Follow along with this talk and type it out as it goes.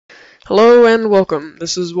Hello and welcome.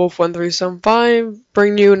 This is Wolf1375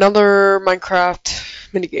 bringing you another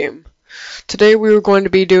Minecraft minigame. Today we are going to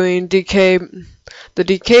be doing the DK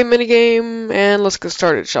minigame, and let's get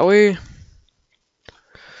started, shall we?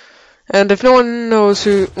 And if no one knows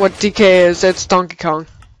what DK is, it's Donkey Kong.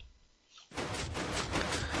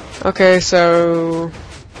 Okay, so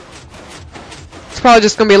it's probably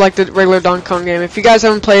just gonna be like the regular Donkey Kong game. If you guys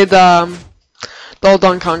haven't played the old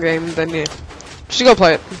Donkey Kong game, then yeah, you should go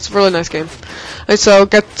play it. It's a really nice game. And so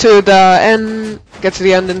get to the end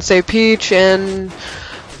and say Peach, and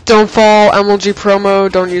don't fall MLG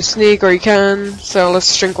promo, don't use sneak, or you can. So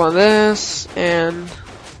let's drink one of this, and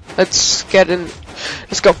let's get in.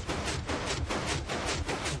 Let's go.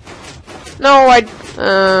 No,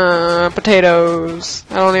 potatoes.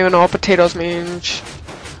 I don't even know what potatoes mean.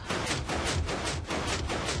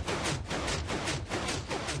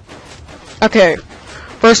 Okay,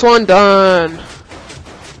 first one done.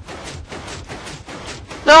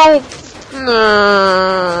 No!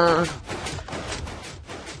 I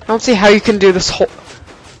don't see how you can do this whole...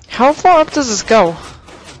 How far up does this go?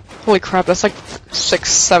 Holy crap, that's like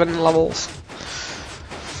 6-7 levels.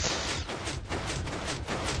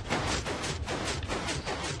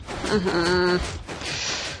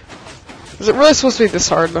 Is it really supposed to be this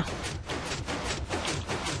hard, though?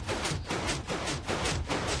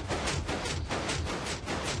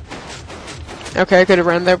 Okay, I could have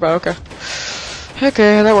ran there, but okay.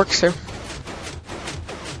 Okay, that works too.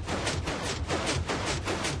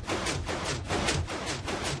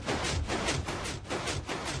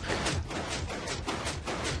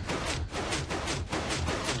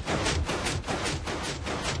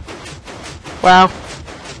 Wow.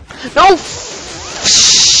 No!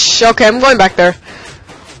 Okay, I'm going back there.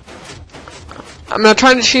 I'm not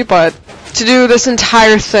trying to cheat, but to do this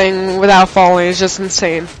entire thing without falling is just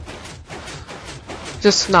insane.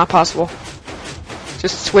 Just not possible.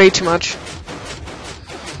 Just way too much.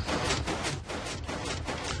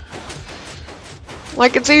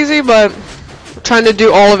 Like, it's easy, but trying to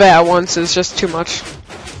do all of it at once is just too much.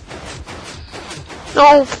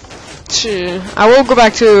 No! I will go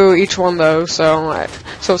back to each one, though, so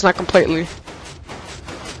it's not completely.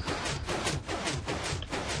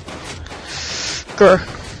 Grr.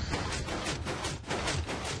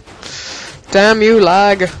 Damn you,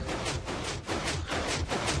 lag.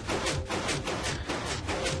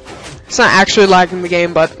 It's not actually lagging the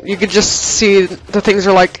game, but you could just see the things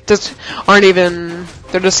are like, just aren't even,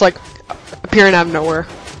 they're just like appearing out of nowhere.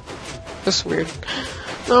 Just weird.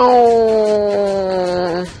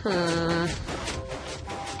 No.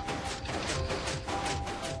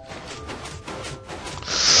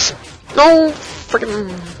 No freaking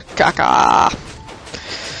caca.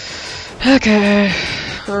 Okay.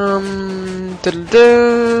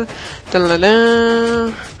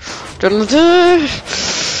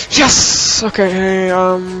 Yes! Okay,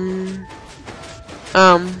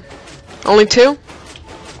 only two?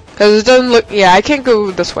 Cause it doesn't look, yeah, I can't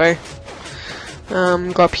go this way.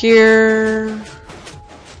 Go up here.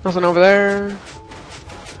 Nothing over there.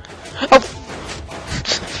 Oh!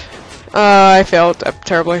 I failed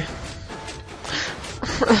terribly.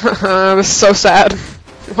 This is so sad.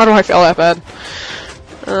 Why do I fail that bad?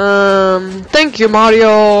 Thank you,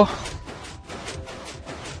 Mario.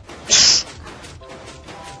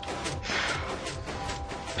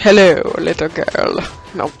 Hello, little girl.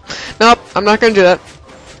 Nope. Nope, I'm not gonna do that.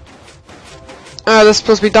 This is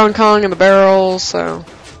supposed to be Donkey Kong and the barrels, so...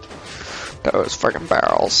 Those friggin'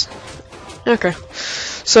 barrels. Okay.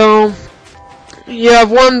 So... You have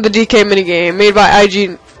won the DK minigame, made by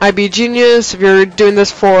IBGenius. If you're doing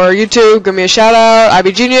this for YouTube, give me a shout out.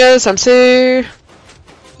 IBGenius, I'm C.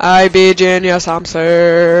 IBGenius, I'm C.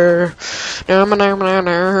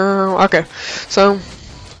 Okay. So...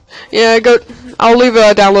 Yeah, I'll leave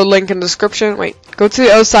a download link in the description. Wait, go to the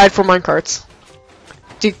other side for minecarts.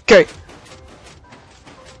 DK.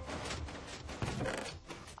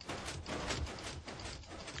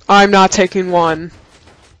 I'm not taking one.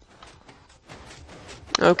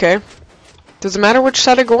 Okay. Does it matter which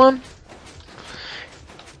side I go on?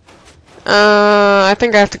 I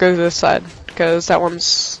think I have to go to this side, because that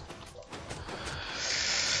one's...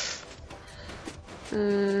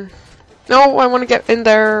 No, I want to get in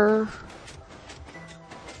there.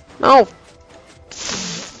 No.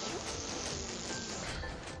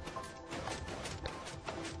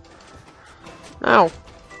 Ow.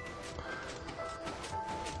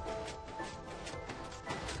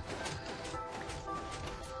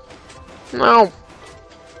 No.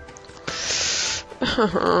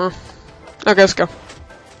 Okay, let's go.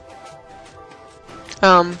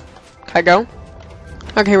 Can I go?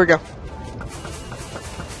 Okay, here we go.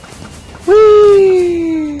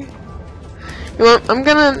 You know what? I'm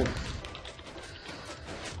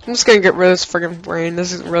just gonna get rid of this friggin' rain.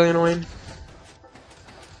 This is really annoying.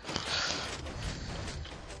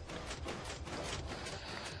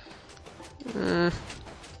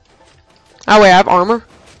 Oh wait, I have armor?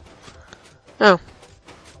 Oh.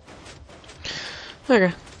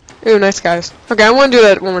 Okay. Ooh, nice guys. Okay, I wanna do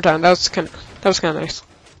that one more time. That was kinda nice.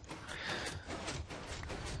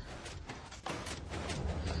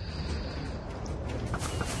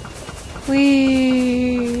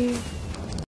 Whee!